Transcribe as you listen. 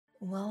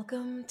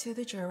Welcome to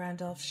the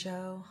Randolph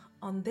Show.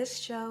 On this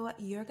show,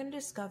 you're going to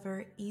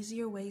discover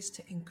easier ways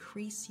to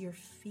increase your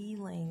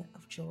feeling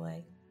of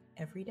joy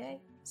every day.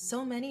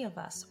 So many of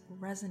us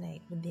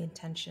resonate with the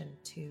intention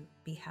to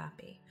be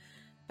happy.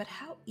 But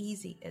how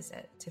easy is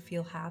it to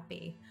feel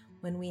happy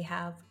when we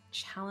have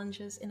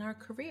challenges in our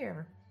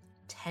career,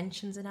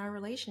 tensions in our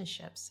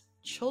relationships,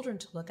 children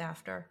to look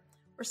after,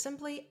 or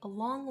simply a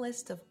long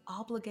list of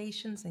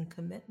obligations and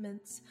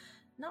commitments,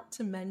 not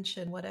to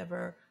mention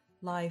whatever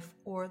life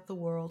or the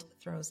world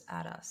throws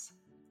at us?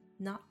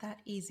 Not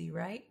that easy,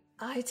 right?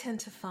 I tend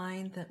to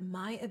find that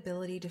my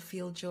ability to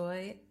feel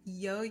joy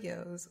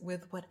yo-yos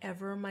with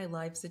whatever my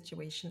life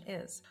situation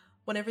is.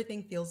 When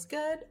everything feels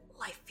good,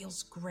 life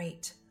feels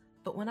great.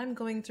 But when I'm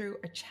going through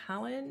a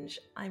challenge,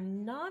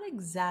 I'm not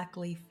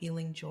exactly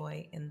feeling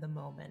joy in the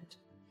moment.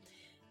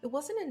 It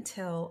wasn't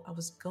until I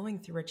was going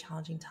through a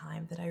challenging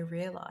time that I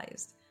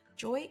realized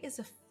joy is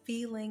a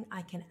feeling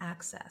I can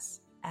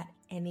access at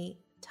any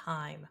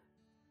time,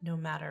 no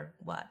matter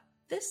what.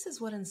 This is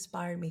what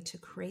inspired me to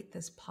create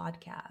this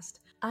podcast.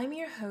 I'm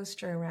your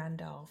host,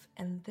 Randolph,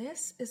 and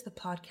this is the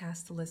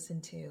podcast to listen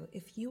to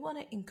if you want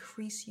to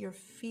increase your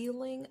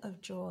feeling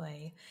of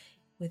joy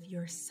with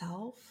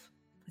yourself,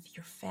 with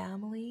your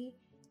family,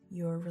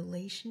 your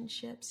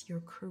relationships,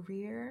 your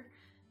career,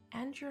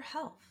 and your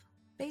health.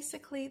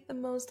 Basically, the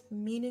most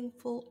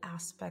meaningful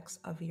aspects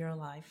of your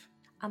life.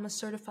 I'm a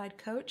certified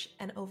coach,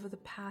 and over the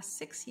past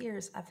 6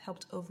 years, I've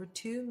helped over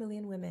 2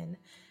 million women.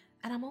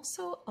 And I'm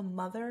also a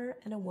mother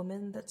and a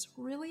woman that's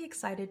really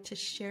excited to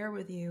share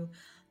with you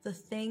the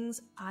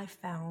things I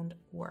found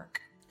work.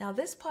 Now,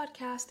 this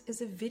podcast is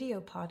a video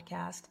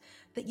podcast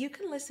that you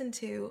can listen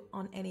to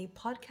on any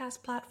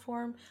podcast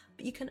platform,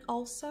 but you can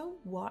also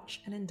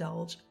watch and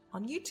indulge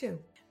on YouTube.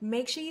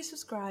 Make sure you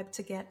subscribe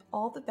to get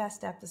all the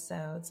best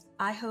episodes.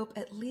 I hope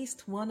at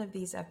least one of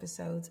these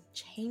episodes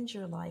change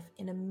your life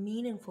in a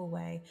meaningful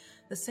way,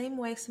 the same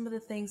way some of the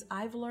things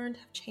I've learned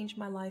have changed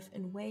my life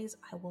in ways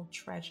I will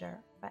treasure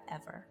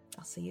forever.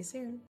 I'll see you soon.